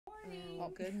Oh,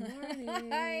 good morning.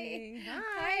 Hi. Hi.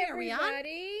 Hi, Are we on?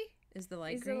 everybody. Is the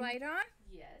light Is green? the light on?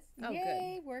 Yes. Oh,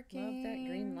 Yay, good. working. Love that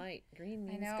green light. Green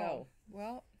I means know. go.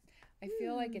 Well, I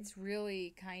feel like it's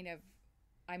really kind of,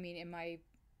 I mean,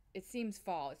 it seems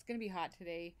fall. It's going to be hot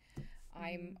today.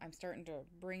 I'm starting to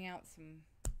bring out some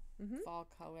fall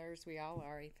colors. We all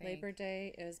are, I think. Labor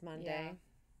Day is Monday.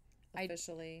 Yeah.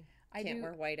 Officially. I Can't do-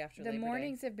 wear white after The Labor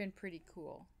mornings Day. have been pretty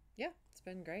cool. Yeah, it's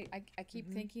been great. I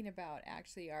keep thinking about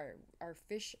actually our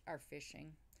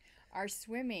fishing, our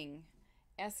swimming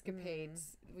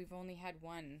escapades. We've only had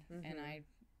one,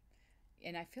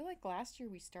 and I feel like last year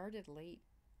we started late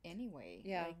anyway.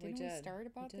 Yeah, like, didn't we did. start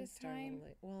about We did this start a little time?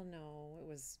 late. Well, no, it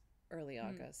was early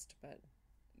August, but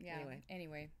Yeah.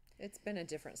 Anyway. It's been a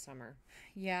different summer.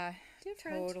 Yeah.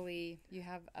 Different. Totally. You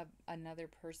have another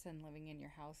person living in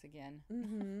your house again.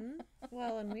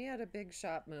 Well, and we had a big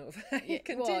shop move. Yeah, I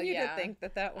continue yeah. to think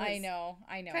that was I know.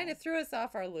 kind of threw us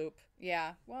off our loop.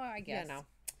 Yeah. Well, I guess. You know.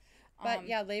 But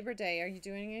yeah, Labor Day. Are you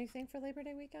doing anything for Labor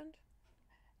Day weekend?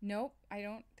 Nope, I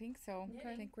don't think so.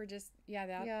 I think we're just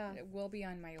that will be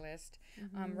on my list.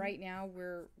 Right now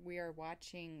we are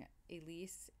watching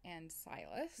Elise and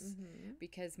Silas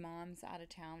because Mom's out of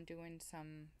town doing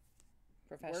some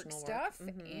Professional work stuff,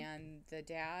 and the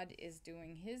dad is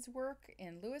doing his work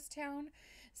in Lewistown.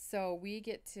 So I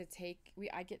get to take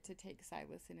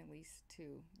Silas and Elise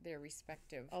to their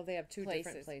respective. Oh, they have two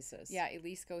different places. Yeah,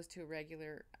 Elise goes to a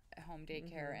regular home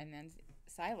daycare, and then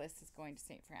Silas is going to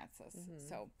St. Francis.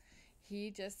 So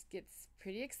he just gets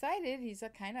pretty excited. He's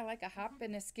kind of like a hop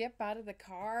and a skip out of the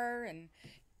car, and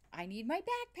I need my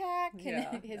backpack. Yeah,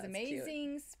 and his that's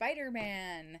amazing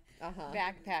Spider-Man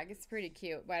backpack. It's pretty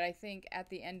cute. But I think at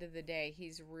the end of the day,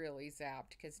 he's really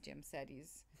zapped because Jim said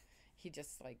he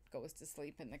just like goes to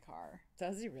sleep in the car.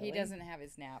 Does he really? He doesn't have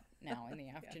his nap now in the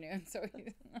afternoon. So,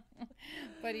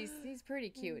 but he's pretty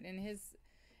cute, and his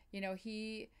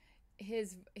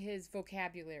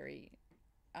vocabulary,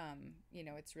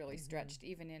 it's really stretched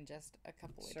even in just a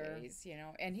couple of days,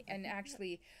 and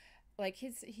actually, like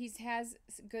he has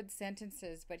good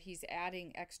sentences, but he's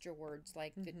adding extra words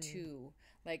like the to,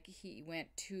 like he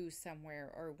went to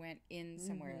somewhere or went in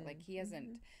somewhere. Like he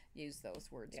hasn't used those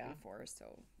words before,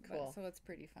 so cool. So it's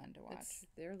pretty fun to watch.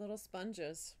 They're little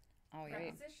sponges. Oh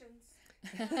yeah. Prepositions.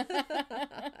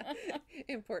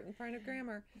 Important part of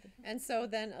grammar. And so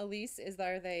then Elise is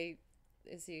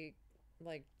he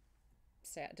like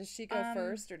sad? Does she go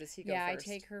first or does he go first? Yeah, I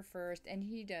take her first, and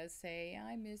he does say,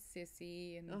 "I miss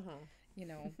Sissy," and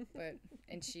but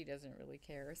and she doesn't really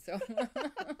care. So,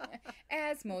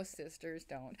 as most sisters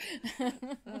don't.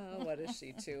 What is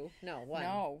she, 2? No, 1.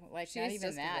 No, like She's not even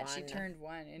just that. 1. She turned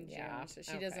 1 in June, so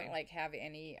she doesn't like have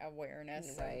any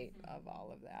awareness of all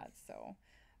of that. So,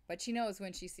 but she knows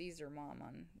when she sees her mom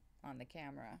on the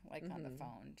camera, like on the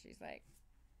phone. She's like,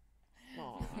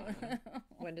 Aww.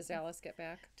 When does Alice get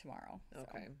back? Tomorrow.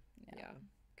 Okay. So, yeah.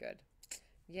 Good.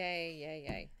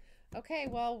 Yay. Okay,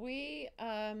 well,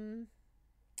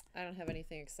 I don't have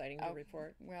anything exciting to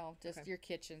report. Well, just your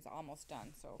kitchen's almost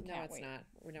done, so no, it's not.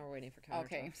 We're waiting for countertops.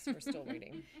 Okay. We're still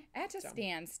waiting. At a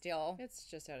standstill. It's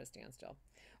just at a standstill.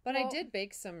 But I did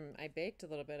bake some. I baked a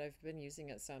little bit. I've been using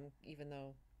it some, even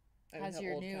though I how's have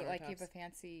your old new, countertops. like you have a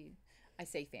fancy, I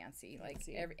say fancy, like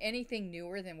anything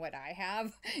newer than what I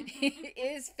have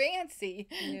is fancy.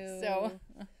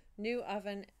 New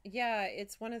oven. Yeah,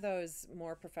 it's one of those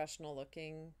more professional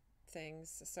looking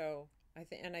things. So I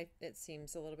think, it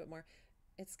seems a little bit more.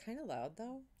 It's kind of loud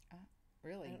though.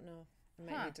 Really? I don't know.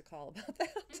 I might need to call about that.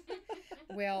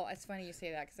 Well, it's funny you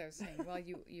say that because I was saying, well,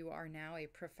 you are now a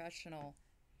professional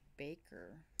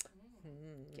baker.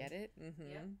 Get it?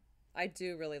 Yep. I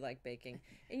do really like baking.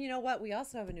 And you know what? We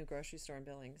also have a new grocery store in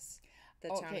Billings, the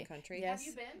Town and Country. Yes. Have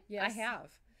you been? Yes. I have.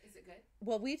 Is it good?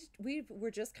 Well, we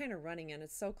were just kind of running in.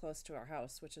 It's so close to our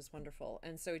house, which is wonderful.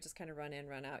 And so we just kind of run in,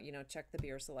 run out, check the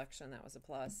beer selection. That was a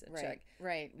plus.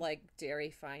 Right. Like dairy,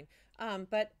 fine.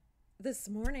 But this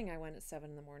morning I went at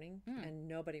 7 a.m. and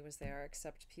nobody was there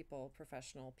except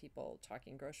professional people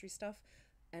talking grocery stuff.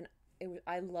 And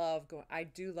I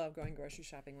do love going grocery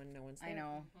shopping when no one's there. I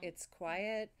know. It's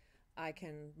quiet. I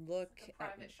can look a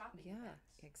private shopping event.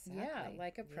 Exactly. Yeah,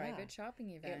 like a private shopping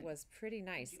event. It was pretty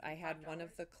nice. I had one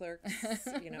of the clerks,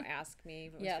 ask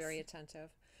me. It was very attentive.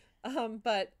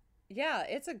 But yeah,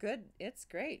 it's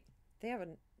great. They have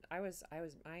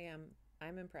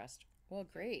I'm impressed. Well,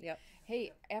 great. Yep.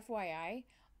 Hey, FYI,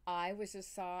 I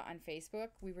just saw on Facebook,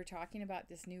 we were talking about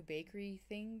this new bakery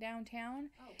thing downtown.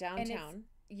 Oh. Downtown?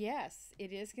 Yes,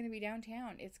 it is going to be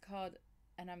downtown. It's called,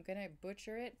 and I'm going to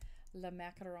butcher it, Le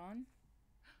Macaron.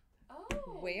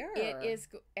 Oh. Where? It is,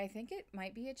 I think it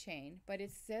might be a chain, but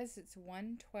it says it's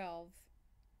 112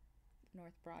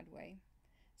 North Broadway.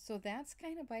 So that's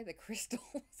kind of by the Crystal.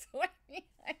 So I mean,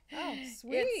 oh,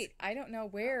 sweet. I don't know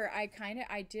where.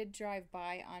 I did drive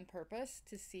by on purpose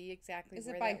to see exactly Is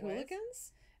where it by that was.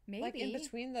 Hooligans? Maybe. Like in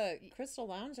between the Crystal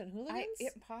Lounge and Hooligans?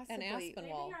 Possibly. And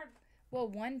Aspinwall. Well,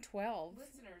 112.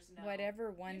 Listeners know.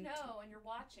 Whatever one. You know, and you're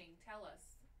watching. Tell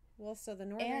us. Well, so the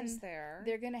Northern's there.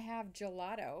 They're going to have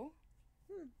gelato.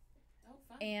 Oh,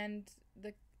 fun. And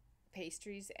the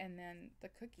pastries and then the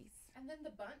cookies. And then the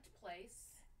bunt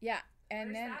place. Yeah. And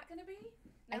Where's then that going to be?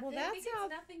 Well, I that's think it's out.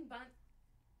 nothing bunt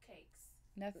cakes.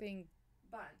 nothing.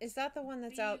 Bunt. Is that the one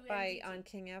that's out by B-U-N-T-T. on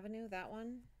King Avenue? That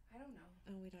one? I don't know.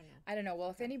 Oh, we don't know. I don't know. Well,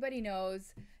 if anybody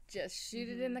knows, just shoot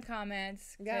it in the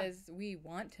comments because we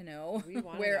want to know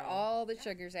where all the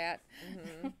sugar's at.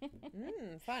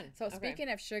 Fun. So speaking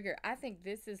of sugar, I think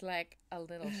this is like a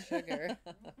little sugar.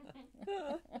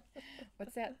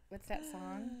 What's that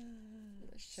song?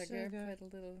 Sugar. Put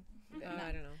a little.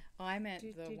 I don't know. Oh, I meant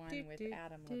the one with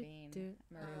Adam Levine,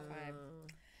 Maroon 5.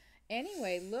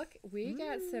 Anyway, look, we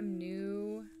got some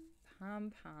new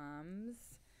pom-poms.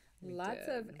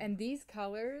 And these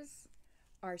colors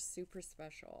are super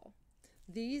special.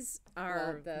 These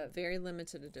are the very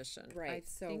limited edition. Right.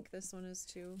 I think this one is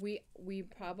too. We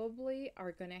probably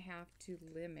are going to have to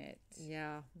limit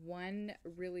one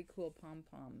really cool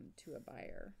pom-pom to a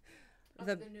buyer.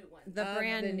 The new ones. The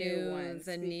brand new ones.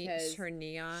 The her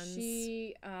neons.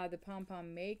 She, the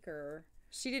pom-pom maker.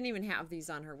 She didn't even have these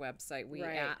on her website.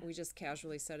 We just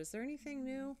casually said, "Is there anything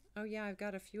new?" Oh yeah, I've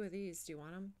got a few of these. Do you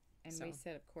want them? And we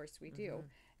said, "Of course we do."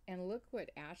 And look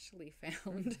what Ashley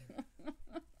found.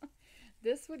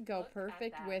 This would go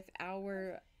perfect with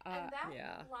our. And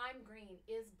that lime green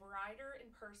is brighter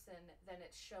in person than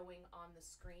it's showing on the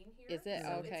screen here. Is it?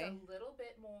 So Okay. It's a little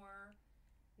bit more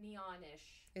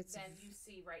neonish than you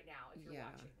see right now if you're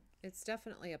watching. It's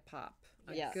definitely a pop.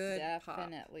 Yes, good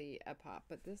definitely pop. a pop.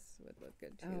 But this would look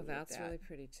good too. Oh, that's really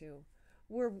pretty too.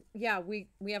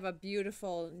 We have a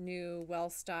beautiful new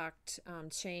well-stocked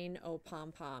chain o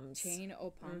pom-poms. Chain o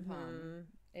pom-pom.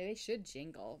 They should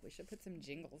jingle. We should put some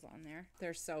jingles on there.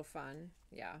 They're so fun.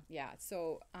 Yeah. Yeah.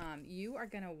 So you are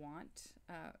going to want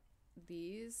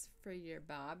these for your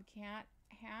bobcat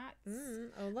hats.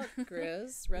 Oh, look,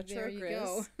 Grizz. Retro there you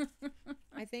Grizz. go.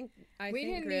 We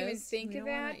didn't even think of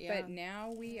that, but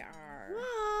now we are.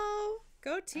 Whoa.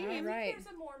 Go team. All right.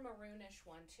 There's a more maroonish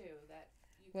one too that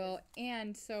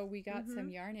and so we got some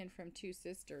yarn in from Two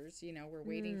Sisters. You know, we're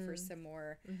waiting for some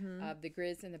more of the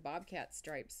Grizz and the bobcat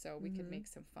stripes so we could make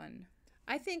some fun.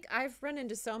 I think I've run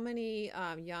into so many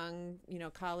young,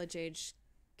 college age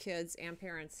kids and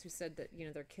parents who said that,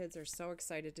 their kids are so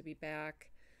excited to be back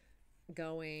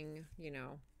going,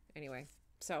 anyway.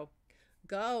 So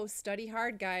go study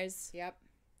hard, guys. Yep.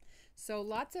 So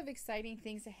lots of exciting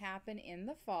things to happen in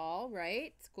the fall,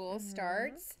 right? School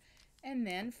starts and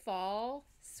then fall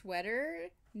sweater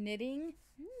knitting.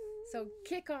 So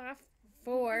kickoff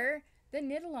for the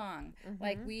knit along.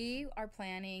 Like we are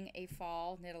planning a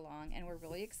fall knit along and we're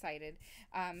really excited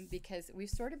because we've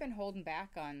sort of been holding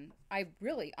back on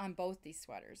both these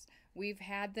sweaters. We've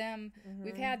had them,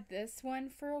 we've had this one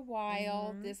for a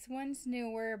while. This one's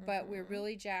newer, but we're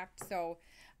really jacked. So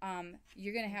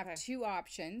you're going to have two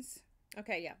options.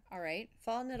 Okay, yeah. All right.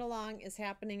 Fall knit along is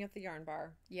happening at the Yarn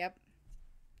Bar. Yep.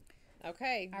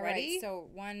 Okay, all ready? Right, so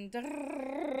one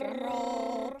drum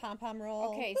roll, pom-pom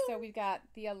roll. Okay, so we've got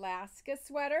the Alaska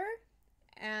sweater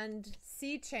and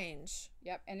Seachange.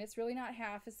 Yep, and it's really not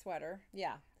half a sweater.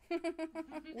 Yeah.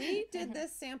 We did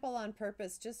this sample on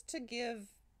purpose just to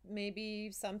give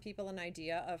maybe some people an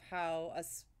idea of how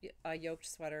a yoked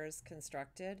sweater is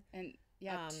constructed. And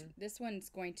this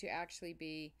one's going to actually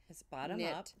be bottom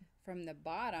knit up from the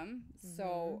bottom.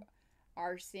 So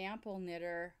our sample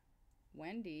knitter,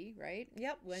 Wendy, right?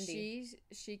 Yep, Wendy.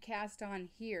 She cast on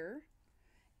here,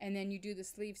 and then you do the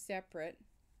sleeve separate,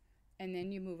 and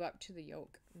then you move up to the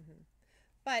yoke.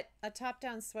 But a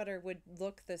top-down sweater would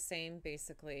look the same,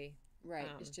 basically. Right.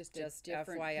 It's just a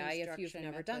different FYI, if you've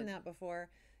never done that before.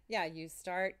 Yeah, you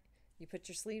start, you put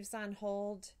your sleeves on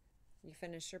hold, you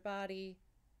finish your body,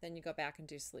 then you go back and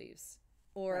do sleeves.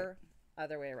 Or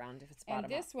other way around if it's bottom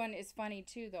up. And this one is funny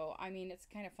too, though. I mean, it's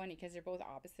kind of funny because they're both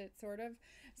opposite, sort of.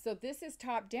 So this is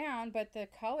top down, but the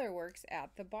color works at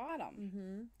the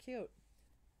bottom. Cute.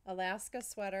 Alaska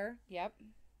sweater. Yep.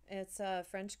 It's a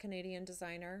French-Canadian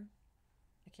designer.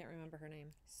 I can't remember her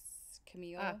name.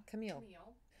 Camille. Camille.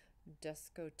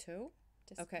 Descoteaux.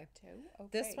 Okay. Okay.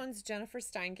 This one's Jennifer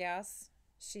Steingass.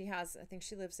 I think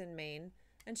she lives in Maine,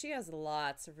 and she has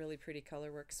lots of really pretty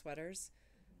colorwork sweaters.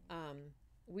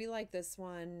 We like this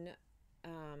one.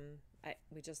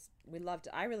 we loved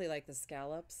it. I really like the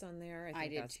scallops on there. I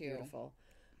think did that's too. Beautiful.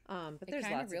 But It there's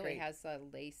kind lots of really of great, has a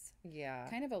lace, yeah,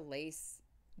 kind of a lace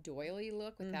doily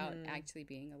look without actually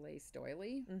being a lace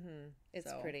doily. it's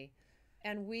So- pretty.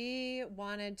 And we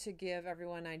wanted to give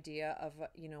everyone an idea of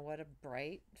what a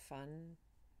bright, fun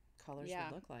colors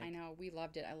would look like. I know. We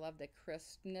loved it. I love the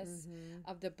crispness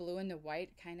of the blue and the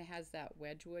white. Kind of has that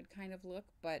Wedgwood kind of look,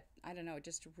 but I don't know,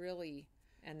 just really.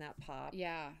 And that pop.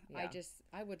 Yeah, Yeah.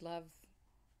 I would love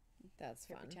That's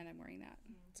to fun. pretend I'm wearing that.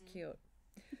 It's cute.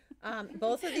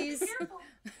 Both of these,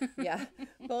 yeah,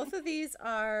 both of these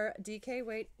are DK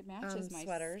weight It matches my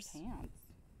sweaters. pants.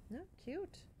 No,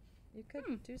 cute. You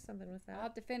could do something with that. I'll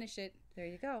have to finish it. There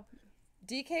you go.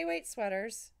 DK weight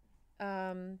sweaters,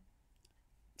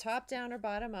 top down or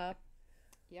bottom up.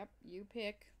 Yep, you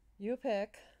pick. You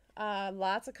pick.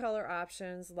 Lots of color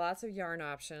options, lots of yarn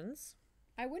options.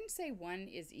 I wouldn't say one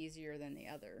is easier than the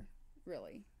other,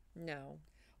 really. No.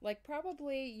 Like,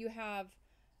 probably you have,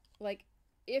 like,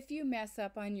 if you mess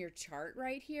up on your chart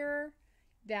right here,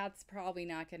 that's probably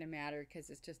not going to matter because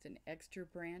it's just an extra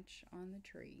branch on the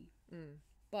tree.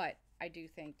 But I do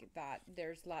think that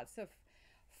there's lots of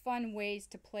fun ways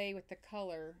to play with the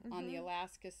color on the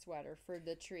Alaska sweater for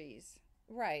the trees.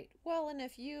 Right. Well,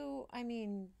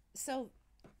 and so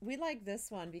we like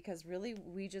this one because really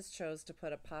we just chose to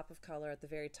put a pop of color at the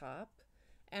very top.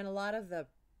 And a lot of the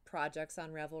projects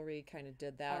on Revelry kind of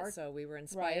did that, so we were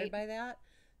inspired by that.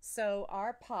 So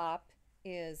our pop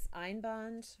is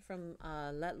Einband from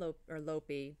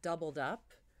Lopi, doubled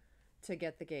up to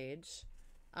get the gauge.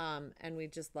 And we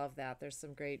just love that. There's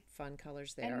some great fun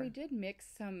colors there. And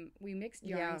we mixed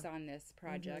yarns on this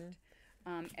project.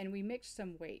 And we mixed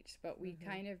some weight, but we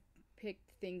kind of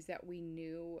picked things that we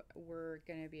knew were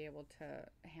going to be able to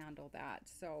handle that.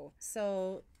 So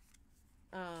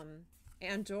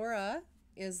Andora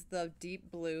is the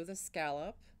deep blue, the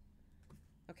scallop.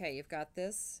 Okay, you've got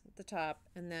this at the top,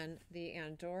 and then the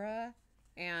Andora,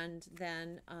 and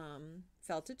then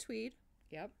felted tweed.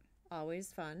 Yep.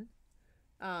 Always fun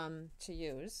to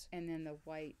use. And then the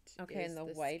white. Okay, is and the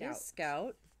the white Scout. is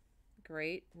Scout.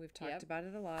 Great. We've talked about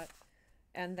it a lot.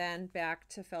 And then back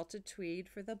to felted tweed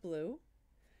for the blue.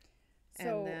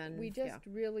 So and then, we just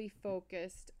really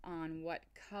focused on what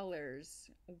colors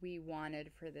we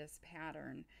wanted for this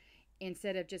pattern.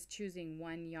 Instead of just choosing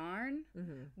one yarn,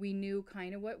 we knew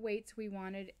kind of what weights we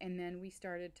wanted, and then we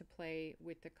started to play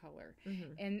with the color.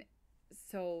 And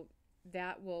so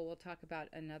that we'll talk about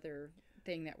another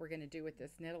thing that we're going to do with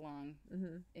this knit along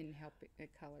in helping the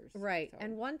colors. Right. So.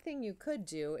 And one thing you could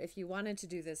do if you wanted to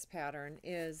do this pattern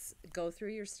is go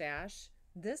through your stash.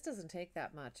 This doesn't take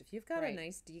that much. If you've got a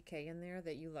nice DK in there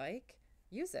that you like,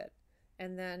 use it.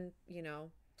 And then,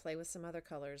 play with some other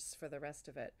colors for the rest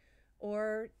of it.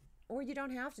 Or you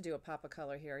don't have to do a pop of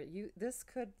color here. This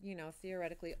could,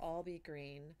 theoretically all be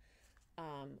green,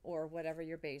 or whatever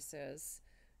your base is.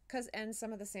 And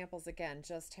some of the samples again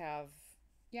just have.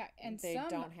 Yeah, and they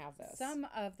don't have this. Some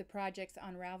of the projects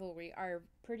on Ravelry are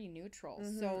pretty neutral.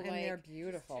 So and like they're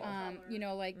beautiful.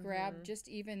 Like grab just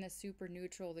even the super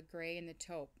neutral, the gray and the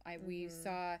taupe. We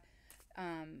saw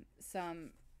some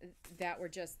that were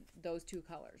just those two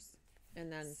colors. And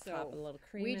then pop a little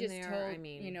cream in there. We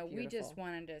beautiful. just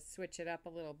wanted to switch it up a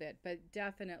little bit, but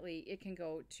definitely it can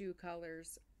go two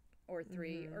colors or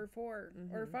three or four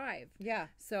or five. Yeah.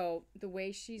 So the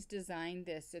way she's designed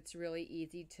this, it's really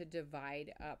easy to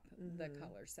divide up the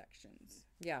color sections.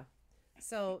 Yeah.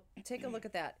 So take a look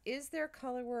at that. Is there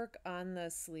color work on the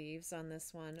sleeves on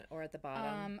this one or at the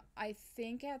bottom? I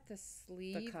think at the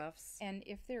sleeve. The cuffs. And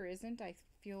if there isn't, I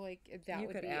feel like that You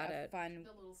would could be add a it. fun.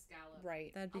 The little scallop.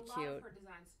 Right. That'd be a cute. lot of her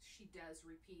designs, she does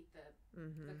repeat the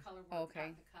color work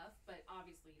at the cuff, but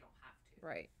obviously you don't have to.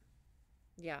 Right.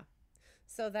 Yeah.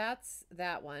 So that's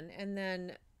that one. And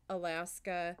then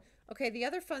Alaska. Okay, the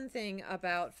other fun thing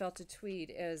about felted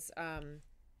tweed is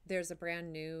there's a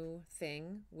brand new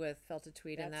thing with felted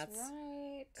tweed, and that's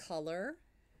right. color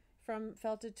from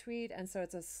felted tweed. And so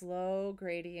it's a slow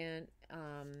gradient.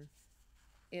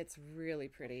 It's really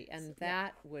pretty. And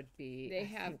that would be,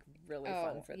 I think, really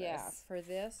fun for this. Yeah, for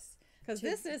this. Because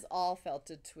this is all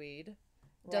felted tweed.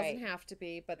 Doesn't have to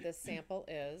be, but this sample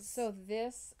is. So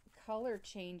this color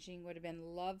changing would have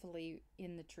been lovely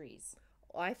in the trees.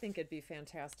 I think it'd be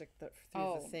fantastic through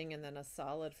the thing and then a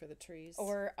solid for the trees.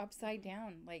 Or upside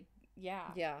down. Yeah.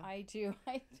 I do.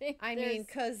 I mean,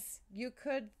 because you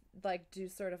could do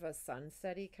sort of a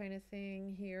sunsetty kind of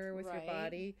thing here with your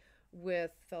body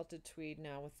with felted tweed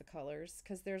now with the colors.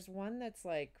 Because there's one that's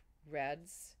like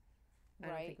reds. I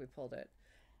don't think we pulled it.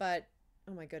 But,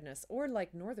 oh my goodness. Or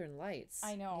like Northern Lights.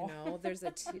 I know. There's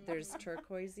there's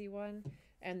turquoisey one.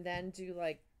 and then do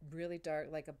like really dark,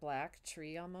 like a black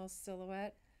tree almost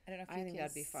silhouette. I don't know if I you think can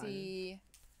that'd be fun. see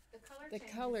The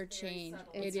color change.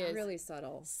 It It's is really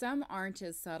subtle. Some aren't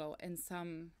as subtle, and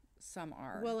some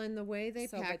are. Well, and the way they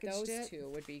but packaged those it, two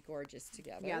would be gorgeous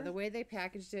together. yeah, the way they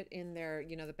packaged it in their,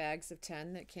 the bags of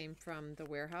 10 that came from the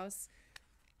warehouse.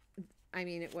 I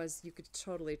mean, you could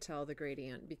totally tell the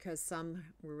gradient because some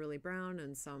were really brown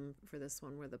and some for this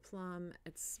one were the plum.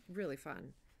 It's really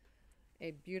fun.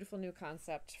 A beautiful new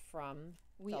concept from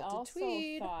We Felted also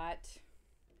Tweed. thought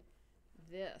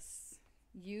this,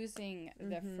 using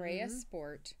the Freia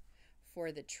Sport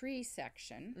for the tree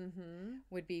section,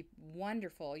 would be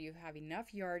wonderful. You have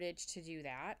enough yardage to do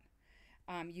that.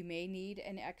 You may need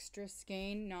an extra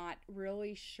skein. Not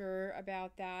really sure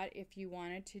about that. If you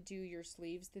wanted to do your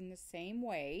sleeves in the same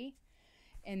way,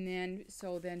 and then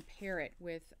pair it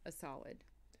with a solid.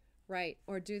 Right.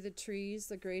 Or do the trees,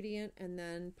 the gradient, and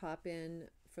then pop in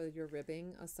for your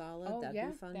ribbing a solid. Oh,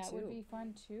 That'd be fun that too. would be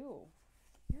fun too.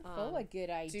 You're full of good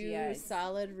Do ideas.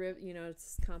 solid rib,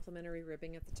 it's complimentary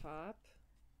ribbing at the top.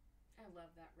 I love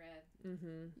that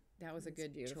red. That was a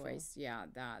good beautiful. choice. Yeah,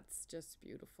 that's just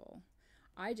beautiful.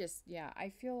 I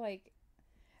feel like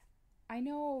I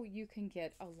know you can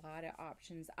get a lot of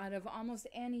options out of almost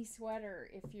any sweater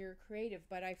if you're creative,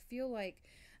 but I feel like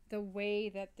the way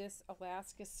that this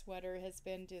Alaska sweater has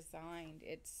been designed,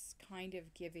 it's kind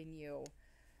of giving you,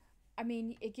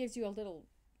 it gives you a little,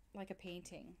 like a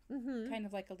painting, kind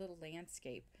of like a little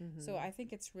landscape. So I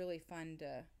think it's really fun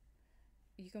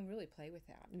you can really play with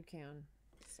that. You can.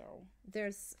 So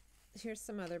Here's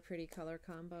some other pretty color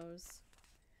combos.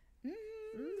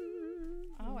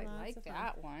 Oh, I Lots like of fun.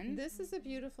 that one. This is a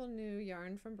beautiful new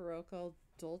yarn from Barocco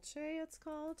Dolce, it's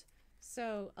called.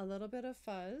 So a little bit of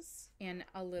fuzz And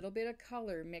a little bit of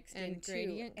color mixed in and too.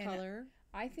 gradient And color.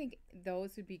 I think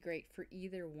those would be great for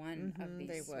either one of they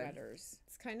these would. sweaters.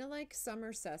 It's kind of like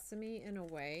summer sesame in a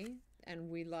way, and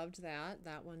we loved that.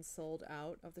 That one sold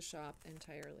out of the shop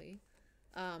entirely.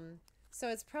 So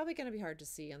it's probably going to be hard to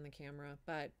see on the camera,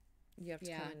 but you have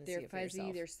to come in and see they're it for fuzzy,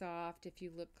 yourself. they're soft. If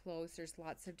you look close, there's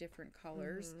lots of different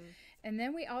colors. And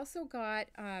then we also got,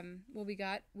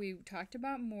 we talked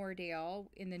about Moordale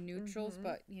in the neutrals,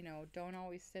 but don't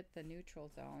always fit the neutral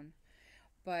zone.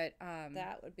 But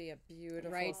that would be a beautiful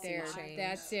right there, Seachange.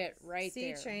 that's it, right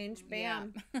there. Seachange,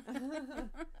 bam.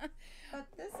 But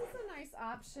this is a nice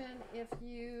option if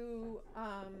you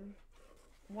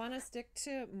want to stick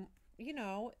to,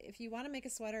 if you want to make a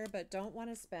sweater but don't want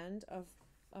to spend a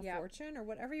fortune or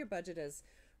whatever your budget is.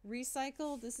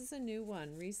 Recycled, this is a new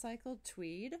one, recycled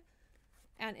tweed.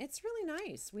 And it's really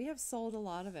nice. We have sold a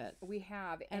lot of it. We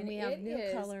have. And we have new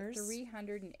is colors.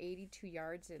 382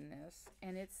 yards in this.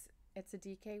 And it's a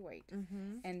DK weight.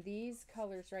 And these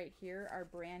colors right here are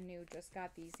brand new. Just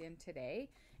got these in today.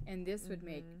 And this would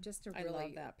make just a really... I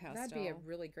love that pastel. That'd be a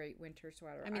really great winter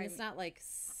sweater. It's not like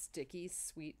sticky,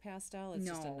 sweet pastel. It's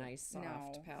just a nice,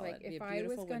 soft palette. Like if I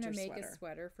was going to make a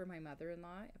sweater for my mother-in-law,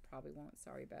 I probably won't.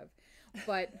 Sorry, Bev.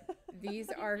 But these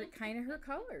are kind of her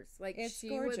colors. Like she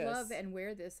gorgeous. would love and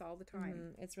wear this all the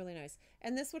time. It's really nice.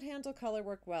 And this would handle color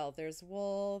work well. There's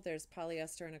wool, there's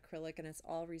polyester and acrylic, and it's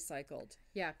all recycled.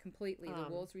 Yeah, completely. The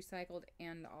wool's recycled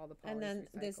and all the poly's And then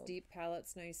recycled. this deep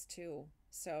palette's nice too.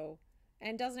 So,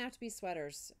 and it doesn't have to be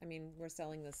sweaters. We're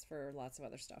selling this for lots of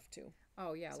other stuff too.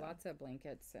 Oh yeah, lots of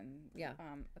blankets and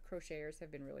crocheters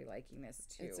have been really liking this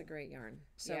too. It's a great yarn.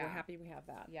 So we're happy we have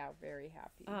that. Yeah, very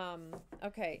happy.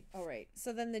 Okay. All right.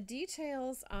 So then the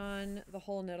details on the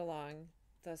whole knit along,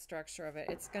 the structure of it,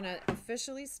 it's going to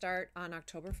officially start on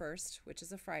October 1st, which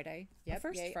is a Friday. Yep.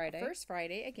 Friday. First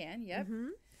Friday again. Yep.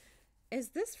 Is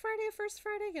this Friday a first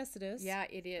Friday? Yes, it is. Yeah,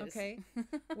 it is. Okay.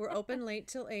 We're open late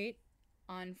till 8.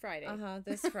 On Friday.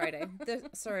 This Friday.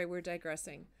 Sorry, we're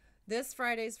digressing. This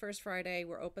Friday's first Friday.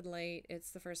 We're open late. It's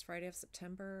the first Friday of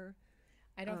September.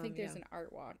 I don't think there's an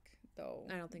art walk though.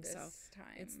 I don't think so. Time,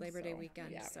 it's Labor Day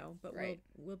weekend, but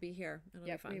we'll be here. It'll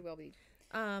be fun. We will be.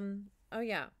 Oh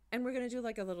yeah, and we're gonna do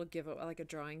like a little giveaway, like a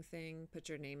drawing thing. Put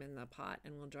your name in the pot,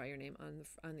 and we'll draw your name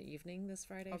on the evening this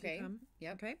Friday. Okay. If you come.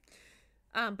 Yep. Okay.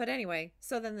 But anyway,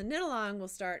 so then the knit along will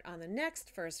start on the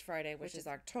next first Friday, which is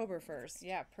October 1st.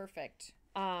 Yeah, perfect.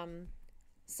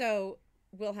 So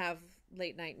we'll have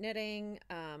late night knitting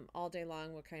all day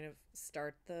long. We'll kind of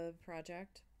start the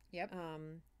project. Yep.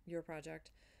 Your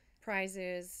project.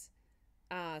 Prizes.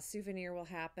 Souvenir will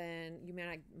happen. You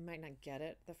might not get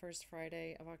it the first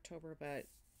Friday of October, but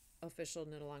official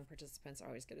knit along participants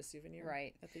always get a souvenir.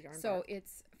 Right. At the yarn So bar.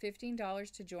 it's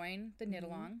 $15 to join the knit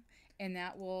along, and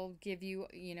that will give you,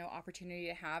 opportunity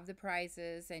to have the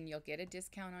prizes, and you'll get a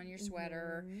discount on your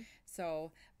sweater.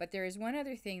 So, but there is one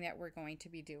other thing that we're going to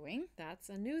be doing. That's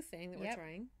a new thing that we're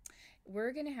trying.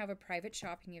 We're going to have a private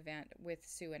shopping event with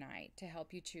Sue and I to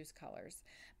help you choose colors,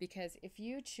 because if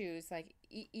you choose like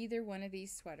either one of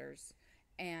these sweaters,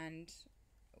 and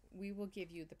we will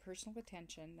give you the personal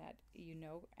attention that you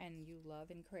know and you love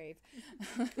and crave.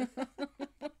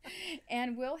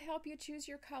 And we'll help you choose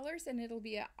your colors, and it'll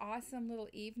be an awesome little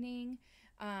evening.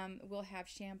 We'll have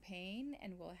champagne,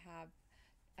 and we'll have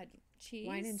a cheese.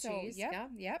 Wine and cheese.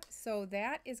 Yep. So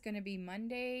that is going to be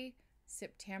Monday,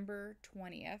 September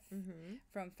 20th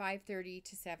from 5:30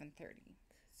 to 7:30.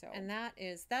 So, and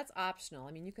that's optional.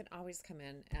 I mean, you can always come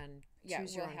in and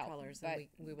choose your own colors, and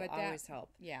we will always help.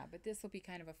 Yeah, but this will be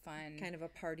kind of a fun, kind of a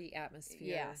party atmosphere.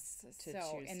 Yes. To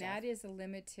choose and stuff. that is a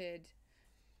limited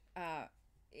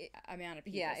amount of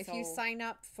people. Yeah, if you sign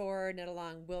up for knit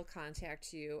along, we'll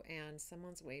contact you. And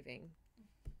someone's waving.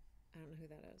 I don't know who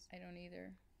that is. I don't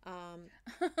either.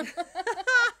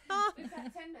 We've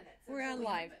got 10 minutes. We're on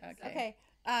live. Okay.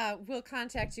 We'll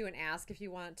contact you and ask if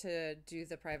you want to do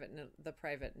the private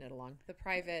knit along, the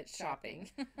private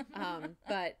shopping.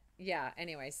 But yeah,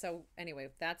 anyway,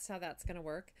 that's how that's going to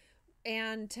work.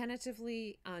 And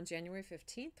tentatively on January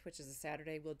 15th, which is a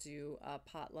Saturday, we'll do a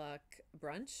potluck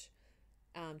brunch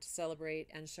to celebrate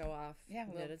and show off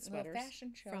knitted sweaters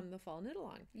fashion show from the fall knit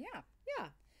along. Yeah.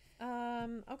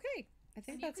 Okay. I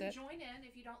think that's it. You can join in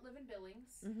if you don't live in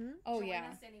Billings. Join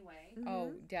us anyway.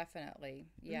 Oh, definitely.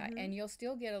 Yeah, and you'll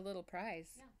still get a little prize.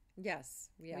 Yeah. Yes.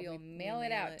 Yeah, we'll mail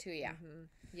it out to you.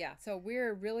 Yeah. So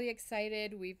we're really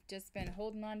excited. We've just been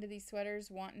holding on to these sweaters,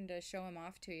 wanting to show them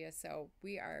off to you. So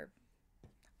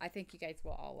I think you guys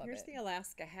will all love Here's it. the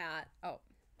Alaska hat. Oh.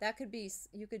 That could be,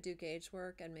 you could do gauge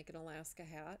work and make an Alaska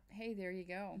hat. Hey, there you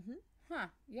go. Huh.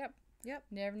 Yep. Yep.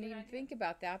 Never need to think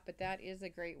about that, but that is a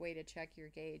great way to check your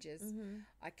gauges.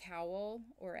 A cowl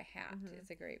or a hat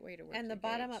is a great way to work. And the your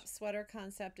bottom gauge. up sweater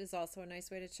concept is also a nice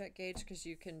way to check gauge, because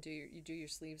you do your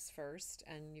sleeves first,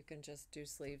 and you can just do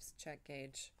sleeves, check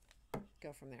gauge,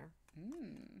 go from there.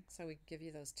 So we give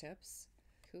you those tips.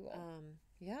 Cool.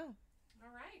 Yeah.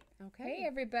 All right. Okay. Hey,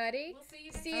 everybody. We'll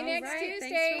see you next Tuesday. Tuesday.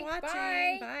 Thanks for watching.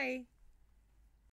 Bye. Bye.